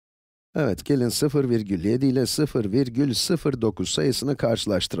Evet, gelin 0,7 ile 0,09 sayısını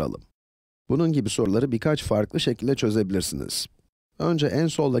karşılaştıralım. Bunun gibi soruları birkaç farklı şekilde çözebilirsiniz. Önce en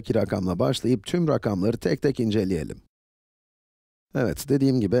soldaki rakamla başlayıp tüm rakamları tek tek inceleyelim. Evet,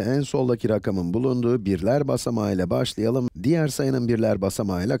 dediğim gibi en soldaki rakamın bulunduğu birler basamağı ile başlayalım, diğer sayının birler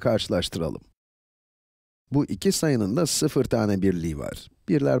basamağı ile karşılaştıralım. Bu iki sayının da 0 tane birliği var.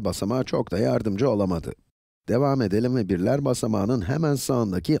 Birler basamağı çok da yardımcı olamadı. Devam edelim ve birler basamağının hemen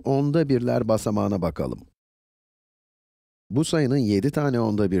sağındaki onda birler basamağına bakalım. Bu sayının 7 tane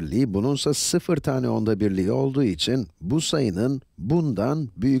onda birliği, bununsa 0 tane onda birliği olduğu için bu sayının bundan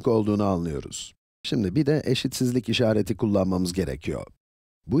büyük olduğunu anlıyoruz. Şimdi bir de eşitsizlik işareti kullanmamız gerekiyor.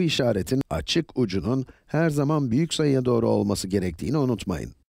 Bu işaretin açık ucunun her zaman büyük sayıya doğru olması gerektiğini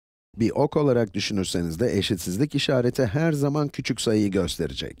unutmayın. Bir ok olarak düşünürseniz de eşitsizlik işareti her zaman küçük sayıyı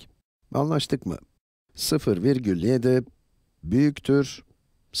gösterecek. Anlaştık mı? 0,7 büyüktür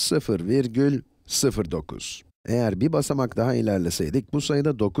 0,09. Eğer bir basamak daha ilerleseydik, bu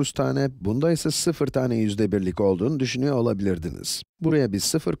sayıda 9 tane, bunda ise 0 tane yüzde birlik olduğunu düşünüyor olabilirdiniz. Buraya bir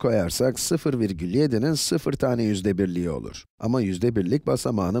 0 koyarsak, 0,7'nin 0 tane yüzde birliği olur. Ama yüzde birlik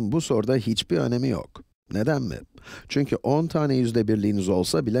basamağının bu soruda hiçbir önemi yok. Neden mi? Çünkü 10 tane yüzde birliğiniz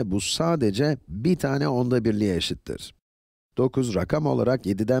olsa bile bu sadece bir tane onda birliğe eşittir. 9 rakam olarak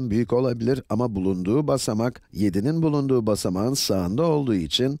 7'den büyük olabilir ama bulunduğu basamak, 7'nin bulunduğu basamağın sağında olduğu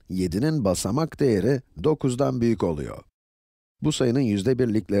için 7'nin basamak değeri 9'dan büyük oluyor. Bu sayının yüzde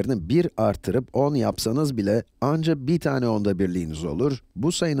birliklerini 1 artırıp 10 yapsanız bile ancak bir tane onda birliğiniz olur.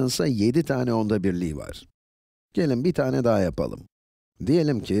 Bu sayının ise 7 tane onda birliği var. Gelin bir tane daha yapalım.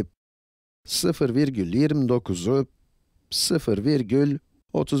 Diyelim ki 0,29'u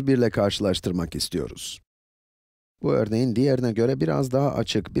 0,31 ile karşılaştırmak istiyoruz. Bu örneğin diğerine göre biraz daha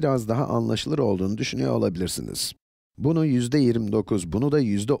açık, biraz daha anlaşılır olduğunu düşünüyor olabilirsiniz. Bunu %29, bunu da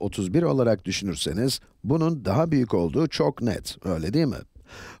 %31 olarak düşünürseniz, bunun daha büyük olduğu çok net, öyle değil mi?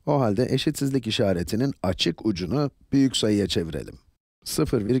 O halde eşitsizlik işaretinin açık ucunu büyük sayıya çevirelim.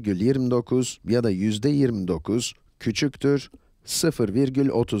 0,29 ya da %29 küçüktür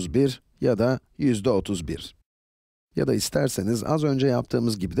 0,31 ya da %31. Ya da isterseniz az önce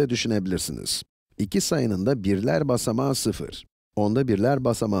yaptığımız gibi de düşünebilirsiniz. İki sayının da birler basamağı 0. Onda birler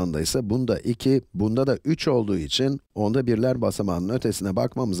basamağında ise bunda 2, bunda da 3 olduğu için onda birler basamağının ötesine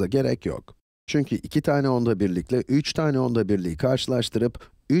bakmamıza gerek yok. Çünkü 2 tane onda birlikle 3 tane onda birliği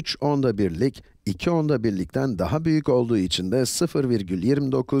karşılaştırıp 3 onda birlik, 2 onda birlikten daha büyük olduğu için de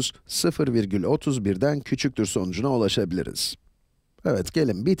 0,29, 0,31'den küçüktür sonucuna ulaşabiliriz. Evet,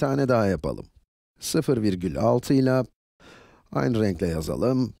 gelin bir tane daha yapalım. 0,6 ile aynı renkle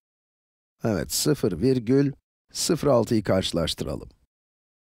yazalım. Evet, 0,06'yı karşılaştıralım.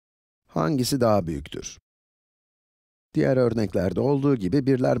 Hangisi daha büyüktür? Diğer örneklerde olduğu gibi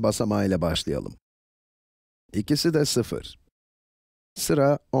birler basamağı ile başlayalım. İkisi de 0.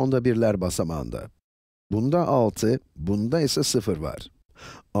 Sıra onda birler basamağında. Bunda 6, bunda ise 0 var.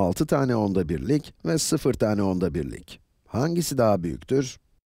 6 tane onda birlik ve 0 tane onda birlik. Hangisi daha büyüktür?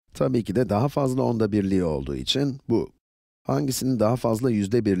 Tabii ki de daha fazla onda birliği olduğu için bu. Hangisinin daha fazla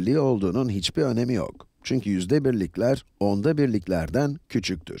yüzde birliği olduğunun hiçbir önemi yok. Çünkü yüzde birlikler, onda birliklerden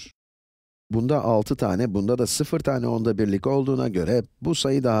küçüktür. Bunda 6 tane, bunda da 0 tane onda birlik olduğuna göre bu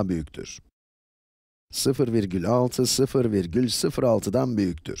sayı daha büyüktür. 0,6, 0,06'dan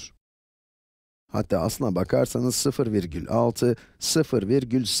büyüktür. Hatta aslına bakarsanız 0,6,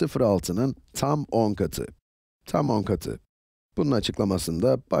 0,06'nın tam 10 katı. Tam 10 katı. Bunun açıklamasını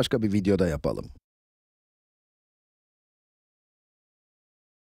da başka bir videoda yapalım.